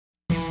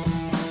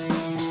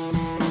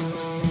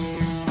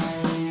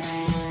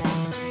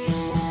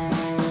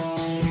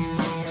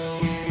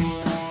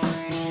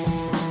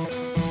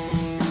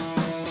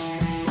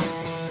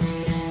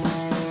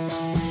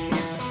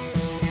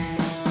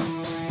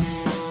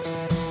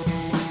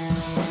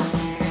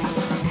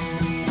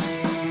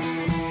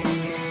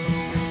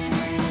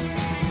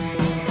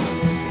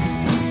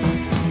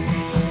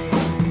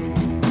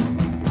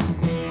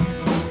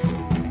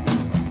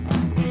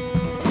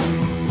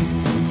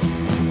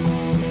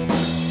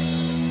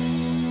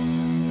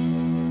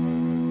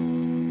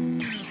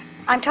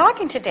I'm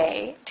talking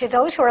today to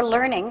those who are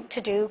learning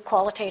to do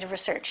qualitative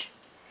research.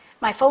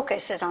 My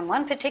focus is on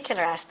one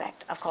particular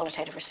aspect of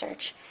qualitative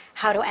research: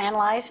 how to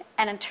analyze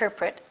and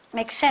interpret,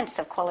 make sense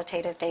of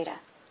qualitative data.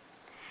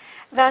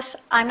 Thus,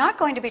 I'm not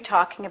going to be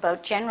talking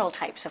about general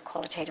types of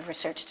qualitative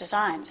research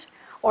designs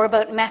or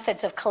about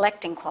methods of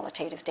collecting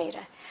qualitative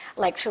data,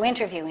 like through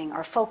interviewing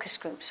or focus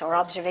groups or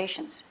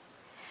observations.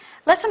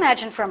 Let's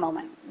imagine for a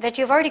moment that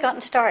you've already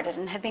gotten started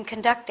and have been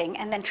conducting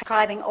and then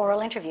transcribing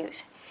oral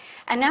interviews.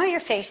 And now you're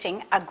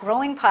facing a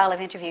growing pile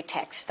of interview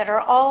texts that are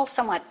all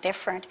somewhat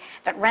different,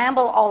 that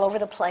ramble all over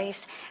the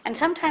place, and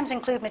sometimes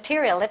include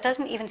material that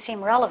doesn't even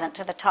seem relevant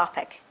to the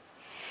topic.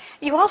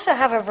 You also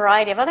have a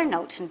variety of other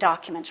notes and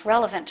documents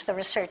relevant to the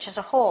research as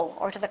a whole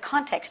or to the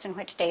context in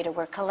which data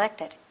were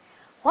collected.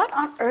 What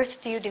on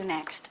earth do you do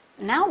next?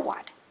 Now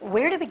what?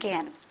 Where to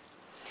begin?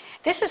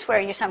 This is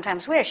where you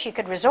sometimes wish you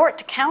could resort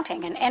to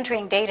counting and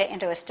entering data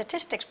into a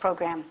statistics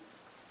program,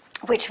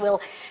 which will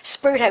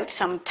spurt out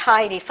some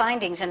tidy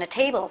findings in a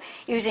table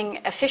using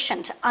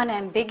efficient,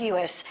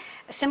 unambiguous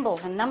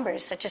symbols and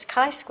numbers such as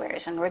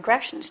chi-squares and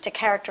regressions to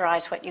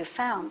characterize what you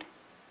found.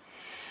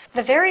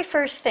 The very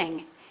first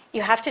thing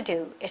you have to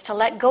do is to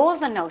let go of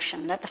the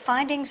notion that the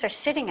findings are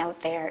sitting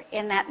out there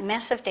in that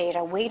mess of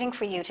data waiting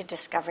for you to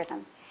discover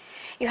them.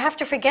 You have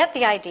to forget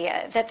the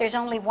idea that there's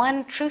only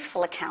one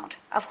truthful account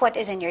of what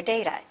is in your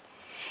data.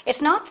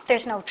 It's not that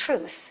there's no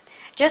truth,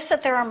 just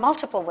that there are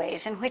multiple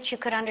ways in which you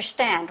could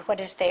understand what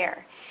is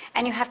there,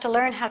 and you have to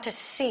learn how to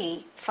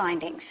see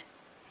findings.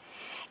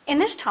 In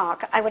this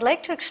talk, I would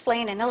like to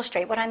explain and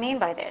illustrate what I mean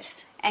by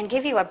this, and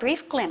give you a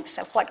brief glimpse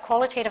of what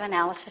qualitative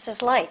analysis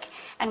is like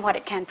and what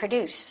it can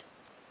produce.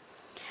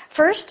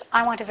 First,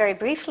 I want to very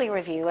briefly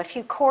review a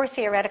few core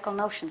theoretical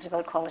notions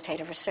about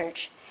qualitative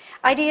research,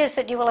 ideas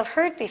that you will have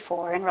heard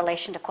before in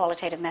relation to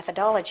qualitative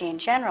methodology in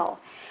general,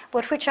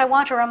 but which I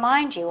want to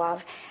remind you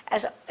of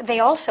as they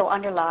also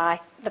underlie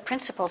the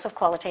principles of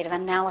qualitative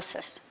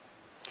analysis.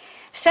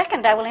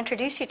 Second, I will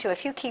introduce you to a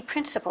few key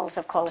principles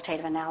of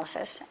qualitative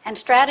analysis and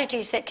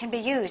strategies that can be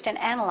used in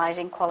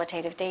analyzing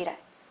qualitative data.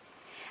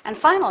 And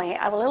finally,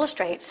 I will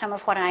illustrate some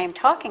of what I am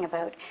talking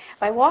about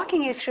by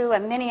walking you through a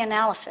mini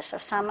analysis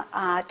of some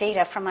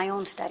data from my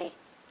own study.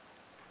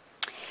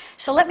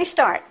 So let me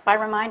start by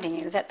reminding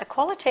you that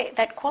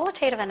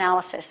qualitative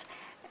analysis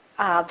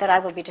that I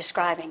will be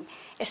describing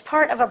is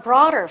part of a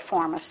broader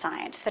form of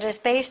science that is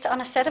based on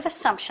a set of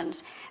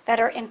assumptions that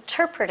are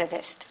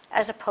interpretivist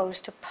as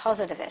opposed to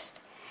positivist.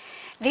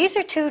 These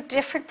are two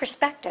different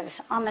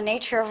perspectives on the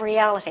nature of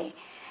reality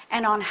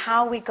and on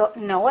how we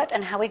know it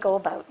and how we go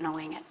about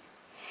knowing it.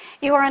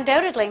 You are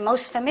undoubtedly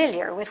most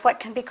familiar with what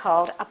can be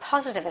called a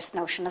positivist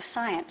notion of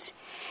science.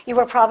 You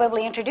were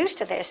probably introduced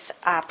to this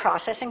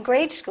process in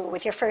grade school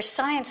with your first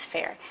science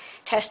fair,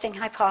 testing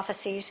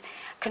hypotheses,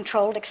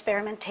 controlled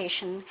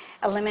experimentation,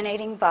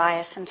 eliminating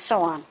bias, and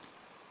so on.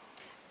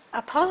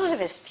 A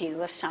positivist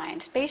view of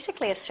science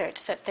basically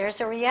asserts that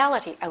there's a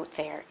reality out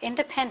there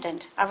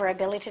independent of our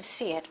ability to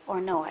see it or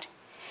know it.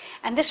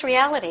 And this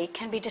reality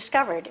can be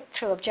discovered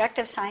through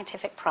objective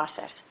scientific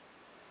process.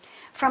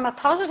 From a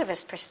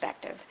positivist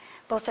perspective,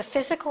 both the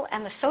physical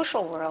and the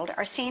social world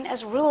are seen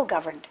as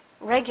rule-governed,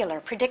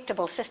 regular,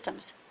 predictable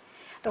systems.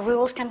 The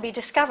rules can be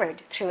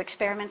discovered through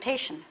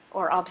experimentation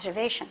or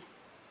observation.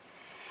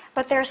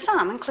 But there are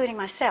some, including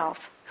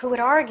myself, who would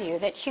argue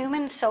that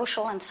human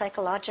social and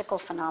psychological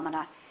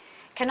phenomena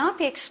cannot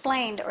be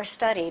explained or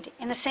studied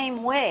in the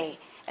same way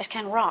as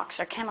can rocks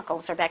or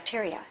chemicals or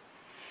bacteria.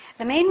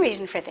 The main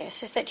reason for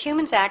this is that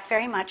humans act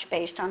very much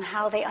based on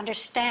how they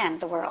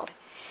understand the world.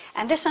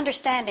 And this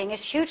understanding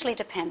is hugely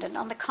dependent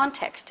on the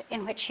context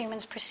in which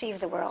humans perceive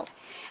the world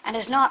and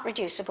is not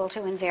reducible to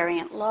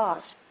invariant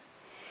laws.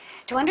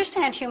 To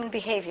understand human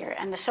behavior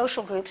and the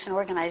social groups and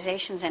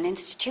organizations and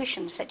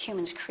institutions that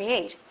humans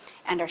create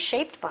and are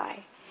shaped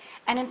by,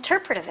 an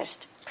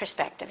interpretivist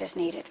perspective is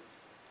needed.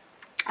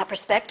 A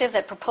perspective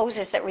that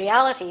proposes that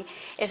reality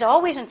is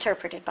always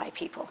interpreted by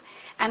people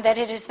and that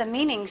it is the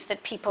meanings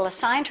that people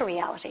assign to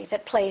reality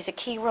that plays a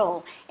key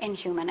role in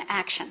human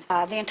action.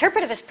 The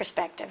interpretivist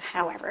perspective,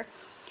 however,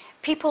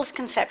 people's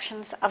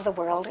conceptions of the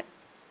world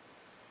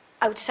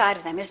outside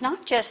of them is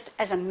not just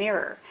as a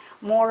mirror,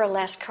 more or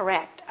less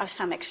correct, of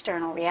some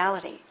external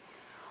reality.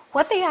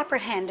 What they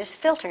apprehend is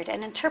filtered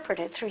and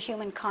interpreted through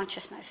human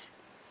consciousness.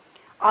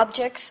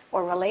 Objects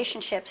or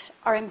relationships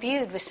are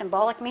imbued with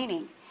symbolic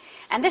meaning,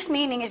 and this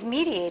meaning is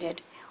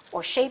mediated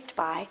or shaped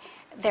by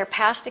their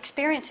past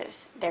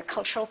experiences, their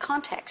cultural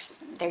context,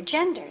 their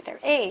gender, their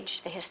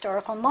age, the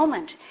historical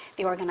moment,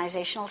 the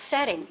organizational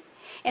setting.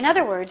 In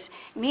other words,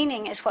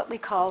 meaning is what we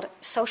call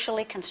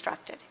socially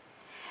constructed.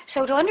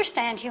 So to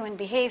understand human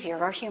behavior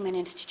or human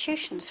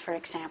institutions, for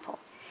example,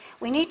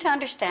 we need to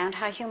understand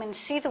how humans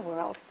see the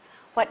world,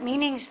 what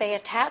meanings they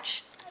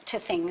attach to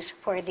things,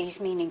 where these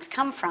meanings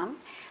come from,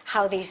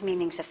 how these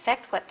meanings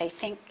affect what they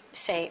think,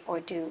 say, or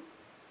do.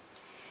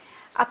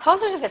 A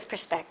positivist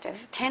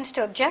perspective tends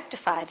to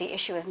objectify the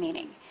issue of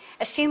meaning,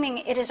 assuming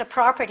it is a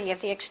property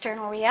of the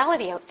external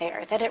reality out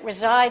there, that it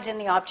resides in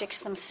the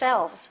objects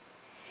themselves.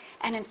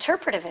 An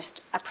interpretivist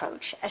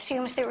approach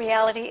assumes that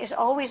reality is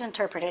always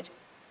interpreted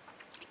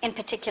in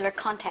particular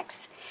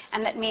contexts,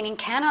 and that meaning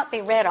cannot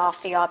be read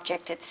off the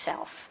object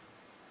itself.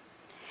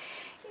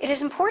 It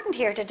is important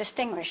here to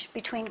distinguish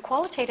between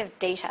qualitative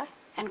data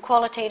and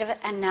qualitative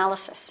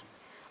analysis.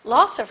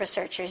 Lots of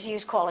researchers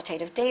use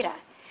qualitative data,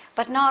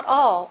 but not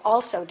all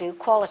also do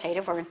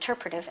qualitative or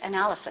interpretive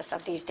analysis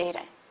of these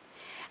data.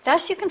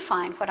 Thus, you can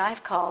find what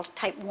I've called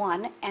Type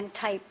 1 and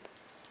Type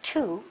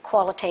 2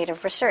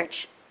 qualitative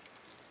research.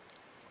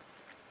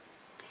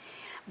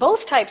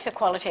 Both types of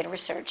qualitative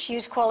research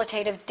use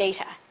qualitative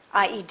data,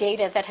 i.e.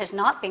 data that has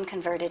not been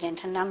converted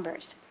into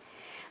numbers.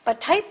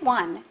 But Type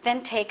 1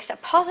 then takes a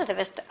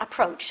positivist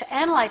approach to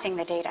analyzing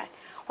the data,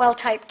 while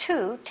Type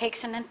 2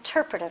 takes an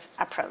interpretive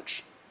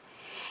approach.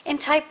 In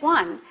Type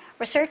 1,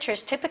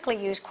 researchers typically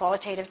use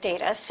qualitative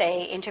data,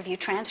 say interview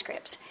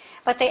transcripts,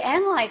 but they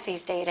analyze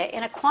these data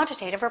in a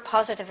quantitative or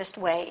positivist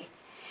way.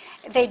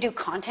 They do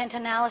content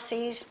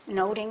analyses,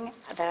 noting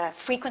the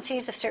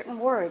frequencies of certain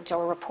words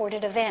or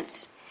reported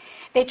events.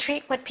 They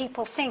treat what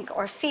people think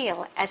or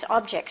feel as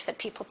objects that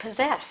people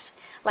possess,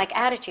 like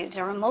attitudes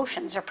or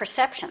emotions or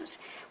perceptions,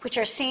 which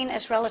are seen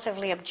as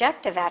relatively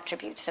objective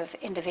attributes of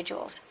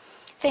individuals,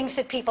 things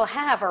that people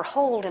have or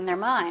hold in their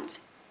minds.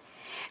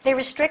 They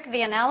restrict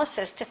the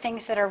analysis to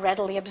things that are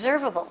readily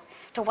observable,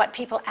 to what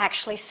people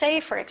actually say,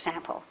 for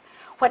example.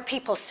 What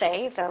people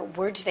say, the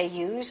words they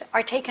use,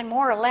 are taken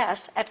more or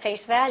less at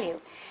face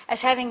value,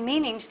 as having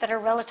meanings that are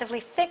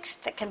relatively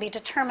fixed, that can be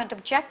determined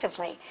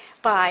objectively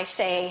by,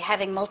 say,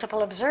 having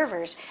multiple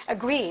observers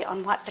agree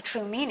on what the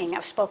true meaning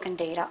of spoken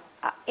data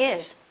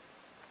is.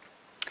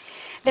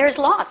 There's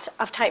lots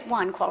of Type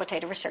 1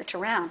 qualitative research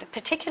around,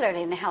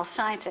 particularly in the health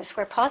sciences,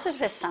 where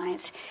positivist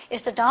science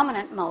is the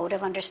dominant mode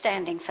of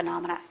understanding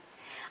phenomena.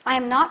 I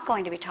am not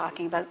going to be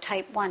talking about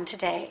Type 1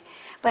 today,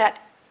 but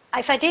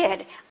if I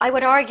did, I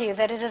would argue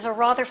that it is a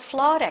rather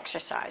flawed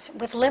exercise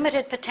with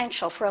limited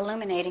potential for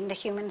illuminating the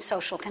human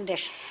social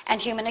condition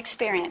and human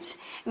experience,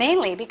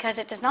 mainly because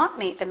it does not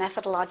meet the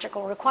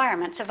methodological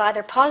requirements of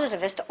either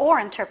positivist or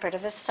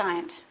interpretivist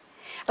science.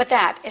 But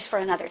that is for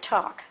another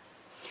talk.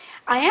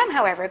 I am,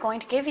 however, going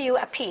to give you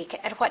a peek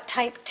at what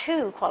Type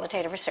 2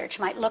 qualitative research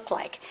might look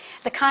like,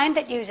 the kind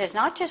that uses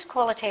not just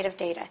qualitative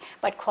data,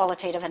 but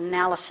qualitative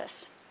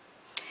analysis.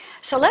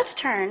 So let's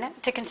turn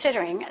to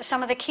considering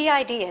some of the key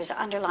ideas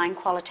underlying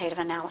qualitative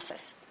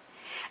analysis.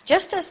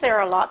 Just as there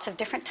are lots of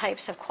different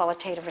types of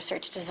qualitative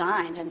research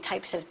designs and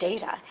types of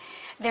data,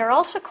 there are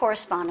also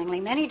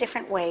correspondingly many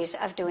different ways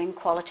of doing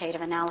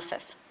qualitative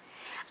analysis.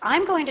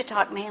 I'm going to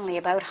talk mainly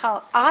about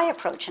how I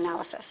approach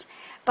analysis,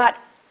 but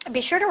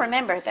be sure to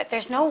remember that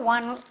there's no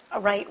one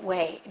right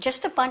way,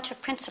 just a bunch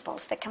of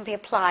principles that can be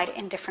applied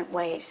in different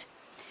ways.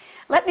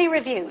 Let me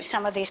review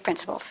some of these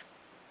principles.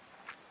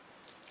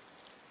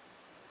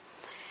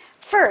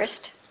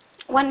 First,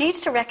 one needs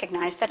to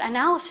recognize that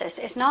analysis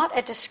is not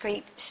a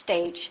discrete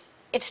stage.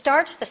 It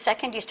starts the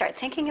second you start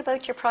thinking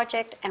about your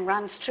project and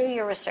runs through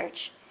your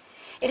research.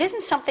 It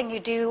isn't something you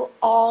do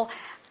all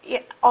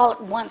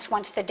at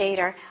once the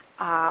data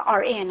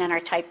are in and are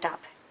typed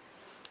up.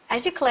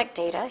 As you collect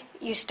data,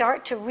 you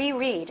start to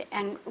reread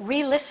and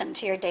re-listen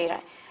to your data,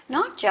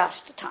 not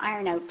just to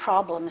iron out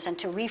problems and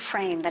to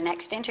reframe the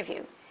next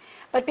interview,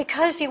 but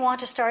because you want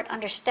to start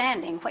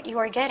understanding what you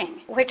are getting,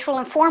 which will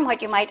inform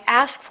what you might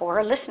ask for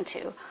or listen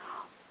to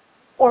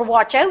or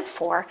watch out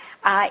for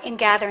in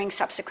gathering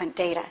subsequent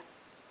data.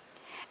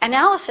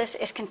 Analysis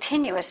is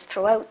continuous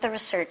throughout the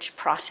research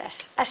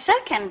process. A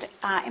second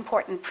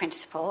important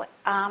principle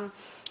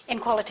in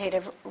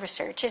qualitative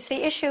research is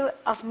the issue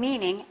of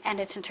meaning and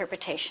its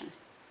interpretation.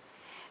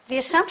 The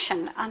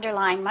assumption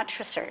underlying much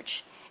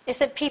research is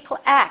that people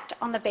act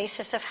on the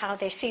basis of how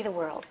they see the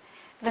world,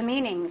 the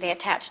meaning they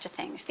attach to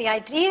things. The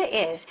idea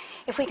is,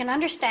 if we can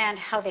understand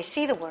how they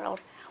see the world,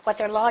 what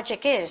their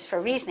logic is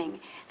for reasoning,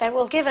 that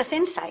will give us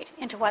insight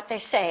into what they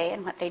say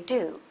and what they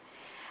do.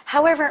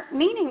 However,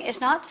 meaning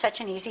is not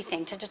such an easy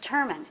thing to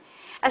determine.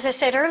 As I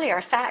said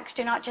earlier, facts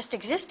do not just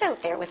exist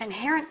out there with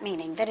inherent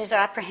meaning that is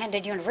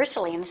apprehended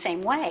universally in the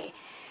same way.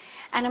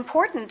 An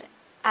important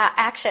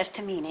access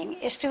to meaning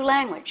is through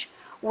language.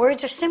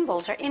 Words or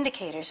symbols are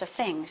indicators of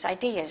things,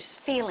 ideas,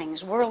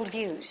 feelings,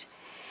 worldviews.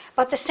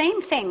 But the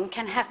same thing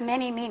can have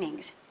many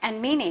meanings,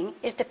 and meaning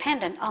is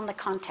dependent on the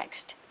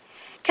context.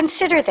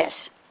 Consider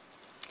this.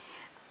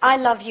 I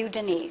love you,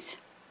 Denise.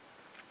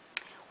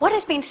 What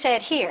is being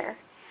said here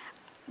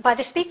by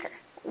the speaker?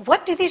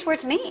 What do these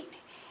words mean?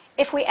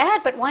 If we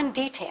add but one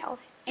detail,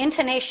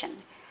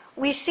 intonation,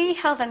 we see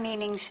how the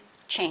meanings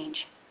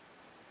change.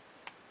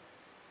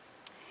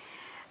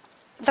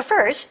 The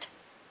first,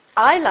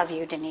 I love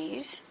you,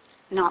 Denise,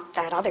 not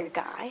that other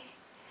guy.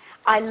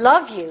 I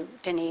love you,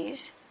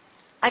 Denise.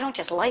 I don't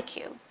just like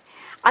you.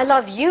 I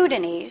love you,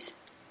 Denise,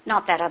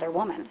 not that other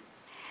woman.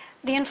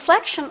 The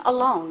inflection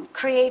alone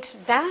creates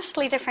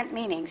vastly different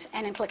meanings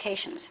and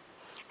implications.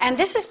 And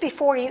this is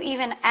before you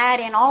even add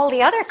in all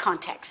the other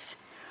contexts.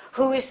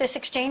 Who is this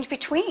exchange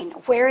between?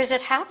 Where is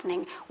it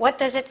happening? What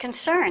does it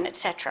concern,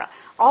 etc.?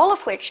 All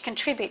of which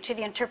contribute to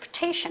the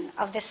interpretation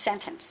of this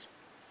sentence.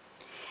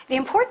 The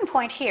important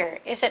point here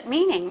is that the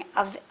meaning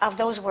of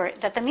those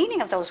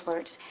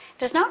words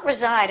does not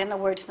reside in the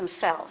words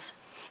themselves.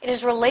 It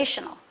is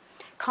relational,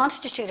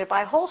 constituted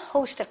by a whole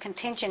host of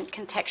contingent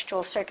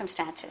contextual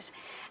circumstances,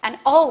 and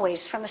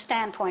always from the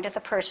standpoint of the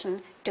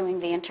person doing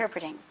the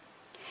interpreting.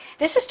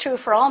 This is true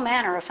for all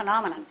manner of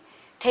phenomenon.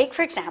 Take,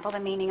 for example, the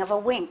meaning of a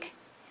wink.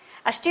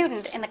 A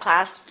student in the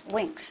class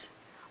winks.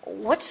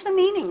 What's the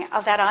meaning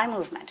of that eye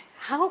movement?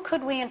 How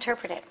could we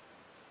interpret it?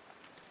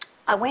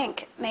 A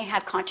wink may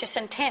have conscious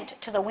intent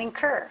to the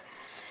winker.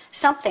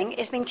 Something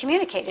is being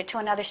communicated to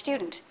another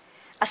student.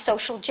 A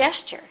social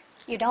gesture.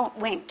 You don't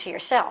wink to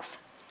yourself.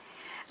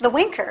 The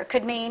winker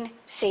could mean,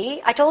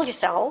 see, I told you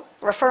so,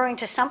 referring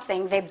to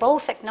something they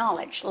both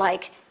acknowledge,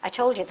 like, I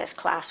told you this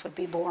class would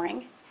be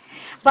boring.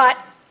 But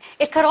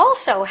it could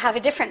also have a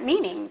different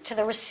meaning to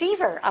the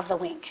receiver of the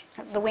wink,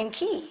 the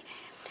winkee.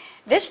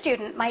 This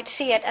student might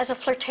see it as a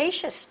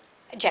flirtatious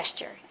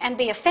gesture and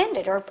be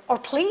offended or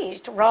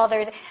pleased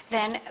rather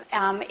than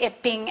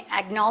it being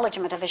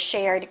acknowledgement of a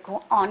shared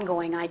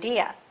ongoing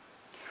idea.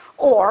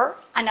 Or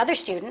another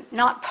student,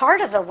 not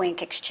part of the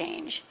wink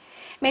exchange,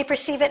 may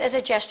perceive it as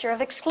a gesture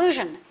of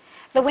exclusion.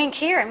 The wink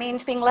here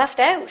means being left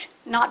out,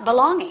 not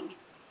belonging.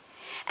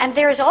 And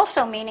there is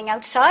also meaning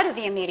outside of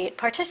the immediate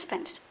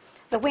participants.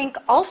 The wink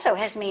also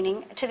has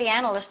meaning to the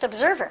analyst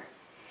observer.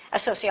 A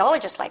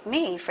sociologist like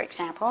me, for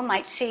example,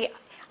 might see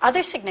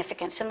other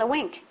significance in the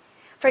wink.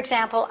 For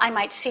example, I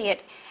might see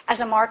it as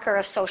a marker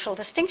of social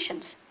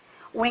distinctions.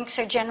 Winks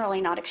are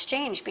generally not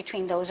exchanged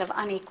between those of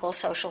unequal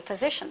social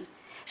position.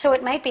 So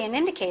it might be an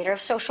indicator of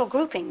social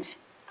groupings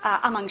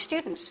among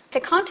students. The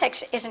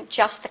context isn't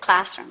just the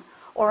classroom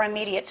or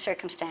immediate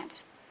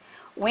circumstance.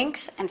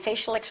 Winks and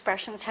facial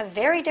expressions have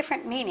very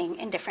different meaning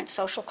in different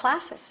social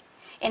classes,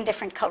 in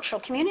different cultural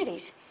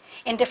communities,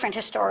 in different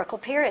historical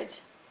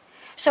periods.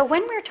 So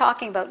when we're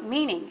talking about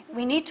meaning,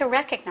 we need to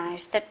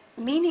recognize that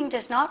meaning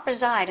does not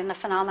reside in the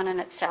phenomenon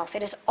itself.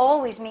 It is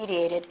always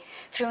mediated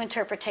through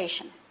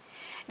interpretation.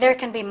 There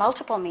can be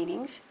multiple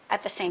meanings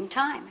at the same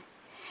time.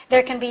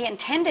 There can be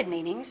intended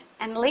meanings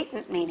and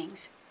latent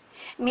meanings.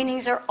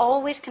 Meanings are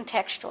always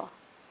contextual.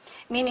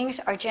 Meanings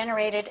are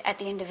generated at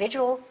the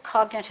individual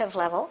cognitive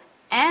level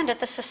and at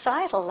the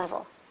societal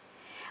level.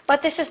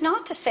 But this is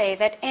not to say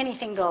that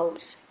anything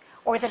goes,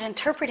 or that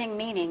interpreting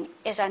meaning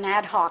is an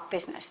ad hoc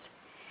business.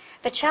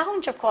 The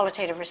challenge of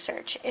qualitative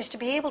research is to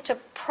be able to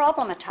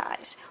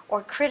problematize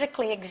or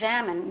critically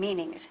examine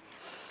meanings,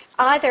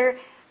 either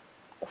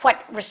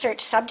what research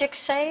subjects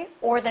say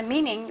or the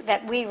meaning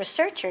that we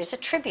researchers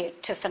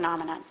attribute to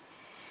phenomenon.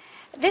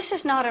 This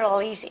is not at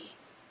all easy,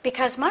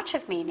 because much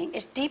of meaning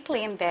is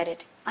deeply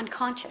embedded,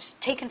 unconscious,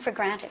 taken for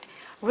granted,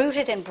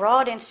 rooted in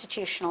broad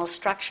institutional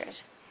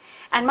structures.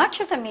 And much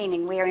of the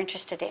meaning we are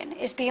interested in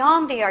is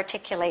beyond the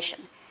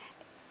articulation,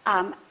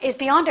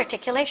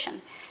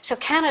 so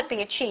cannot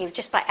be achieved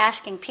just by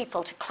asking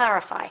people to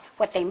clarify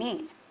what they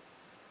mean.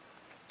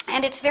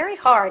 And it's very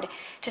hard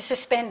to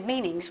suspend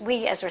meanings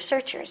we as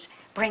researchers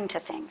bring to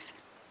things.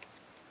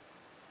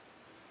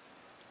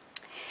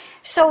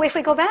 So if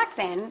we go back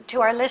then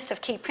to our list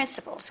of key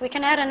principles, we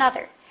can add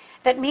another,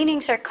 that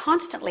meanings are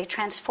constantly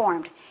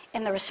transformed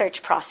in the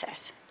research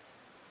process.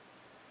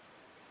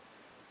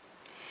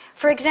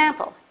 For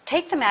example,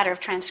 take the matter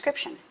of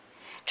transcription.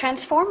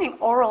 Transforming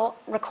oral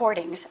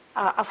recordings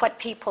of what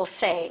people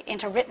say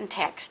into written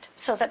text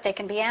so that they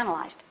can be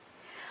analyzed.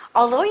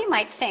 Although you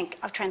might think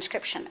of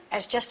transcription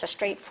as just a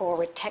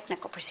straightforward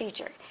technical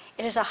procedure,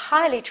 it is a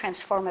highly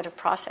transformative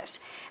process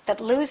that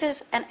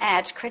loses and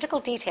adds critical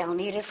detail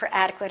needed for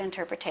adequate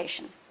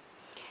interpretation.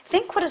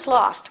 Think what is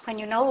lost when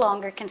you no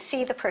longer can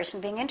see the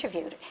person being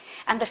interviewed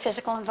and the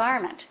physical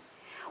environment,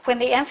 when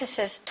the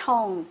emphasis,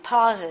 tone,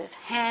 pauses,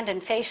 hand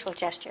and facial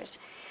gestures,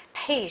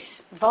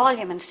 pace,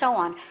 volume, and so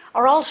on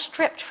are all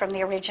stripped from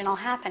the original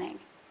happening.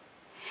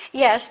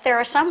 Yes, there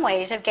are some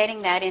ways of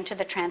getting that into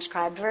the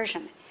transcribed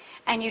version,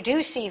 and you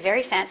do see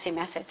very fancy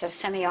methods of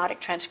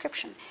semiotic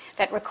transcription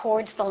that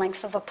records the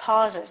length of the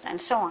pauses and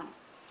so on.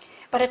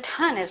 But a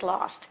ton is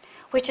lost,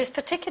 which is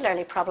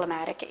particularly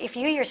problematic if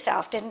you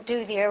yourself didn't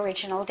do the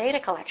original data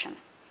collection.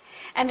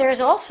 And there is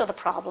also the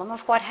problem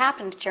of what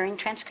happened during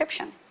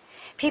transcription.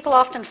 People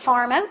often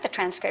farm out the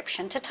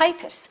transcription to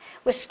typists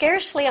with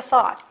scarcely a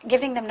thought,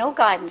 giving them no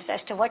guidance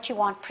as to what you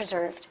want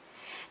preserved.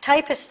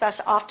 Typists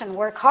thus often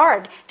work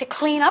hard to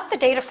clean up the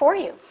data for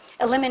you,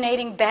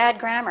 eliminating bad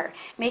grammar,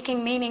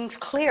 making meanings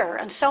clearer,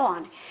 and so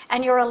on,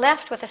 and you're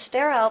left with a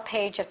sterile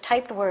page of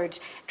typed words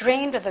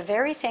drained of the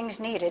very things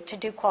needed to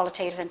do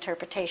qualitative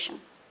interpretation.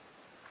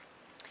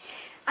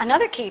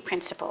 Another key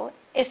principle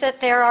is that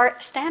there are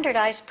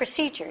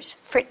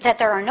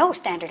no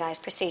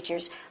standardized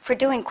procedures for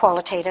doing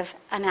qualitative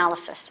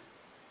analysis.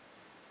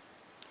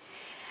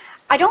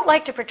 I don't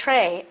like to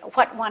portray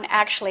what one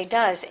actually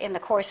does in the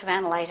course of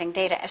analyzing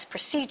data as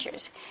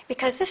procedures,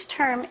 because this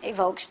term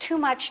evokes too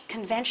much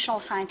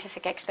conventional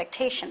scientific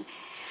expectation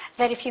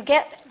that if you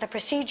get the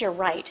procedure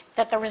right,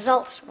 that the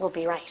results will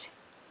be right.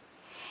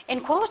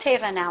 In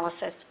qualitative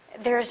analysis,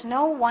 there is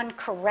no one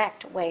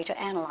correct way to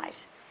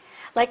analyze.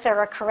 like there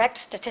are correct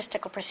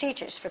statistical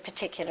procedures for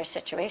particular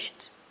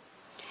situations.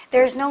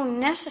 There is no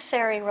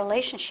necessary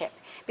relationship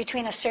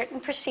between a certain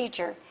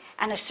procedure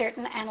and a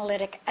certain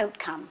analytic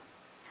outcome.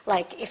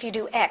 Like if you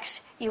do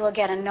X, you will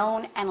get a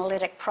known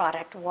analytic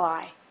product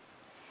Y.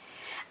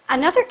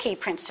 Another key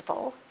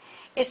principle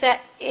is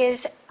that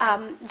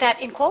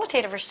in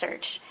qualitative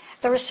research,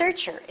 the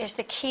researcher is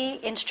the key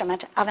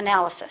instrument of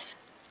analysis.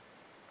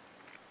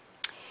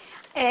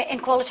 In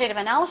qualitative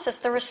analysis,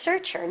 the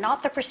researcher,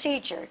 not the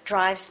procedure,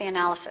 drives the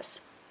analysis.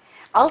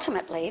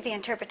 Ultimately, the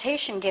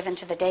interpretation given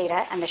to the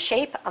data and the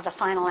shape of the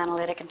final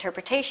analytic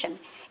interpretation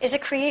is a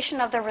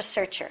creation of the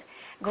researcher,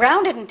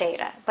 grounded in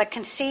data, but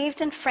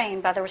conceived and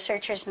framed by the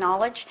researcher's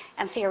knowledge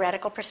and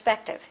theoretical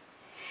perspective.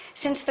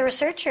 Since the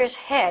researcher's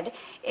head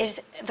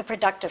is the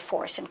productive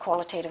force in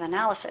qualitative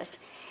analysis,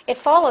 it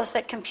follows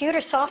that computer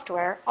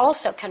software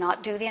also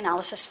cannot do the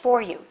analysis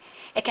for you.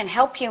 It can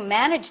help you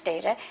manage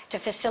data to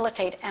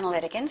facilitate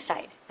analytic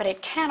insight, but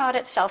it cannot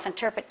itself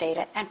interpret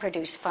data and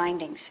produce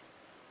findings.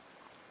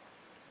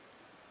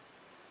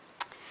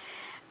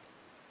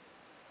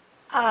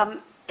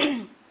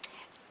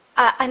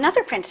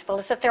 Another principle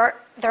is that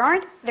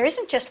there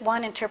isn't just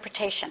one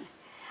interpretation.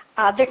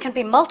 There can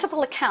be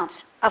multiple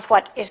accounts of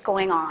what is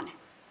going on.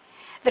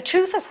 The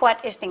truth of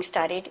what is being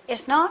studied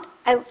is not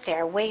out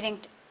there awaiting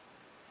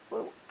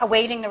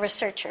the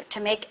researcher to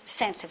make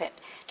sense of it,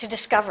 to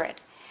discover it.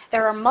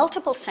 There are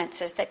multiple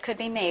senses that could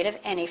be made of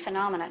any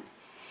phenomenon.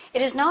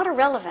 It is not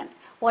irrelevant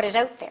what is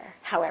out there,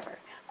 however.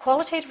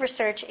 Qualitative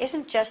research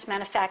isn't just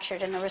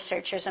manufactured in the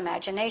researcher's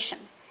imagination.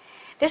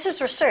 This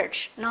is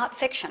research, not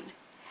fiction.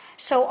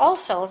 So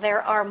also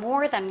there are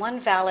more than one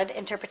valid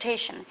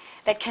interpretation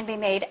that can be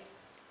made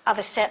of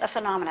a set of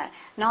phenomena.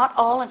 Not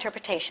all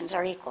interpretations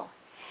are equal.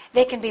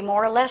 They can be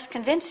more or less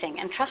convincing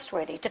and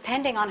trustworthy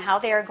depending on how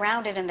they are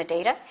grounded in the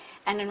data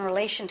and in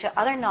relation to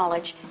other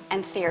knowledge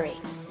and theory.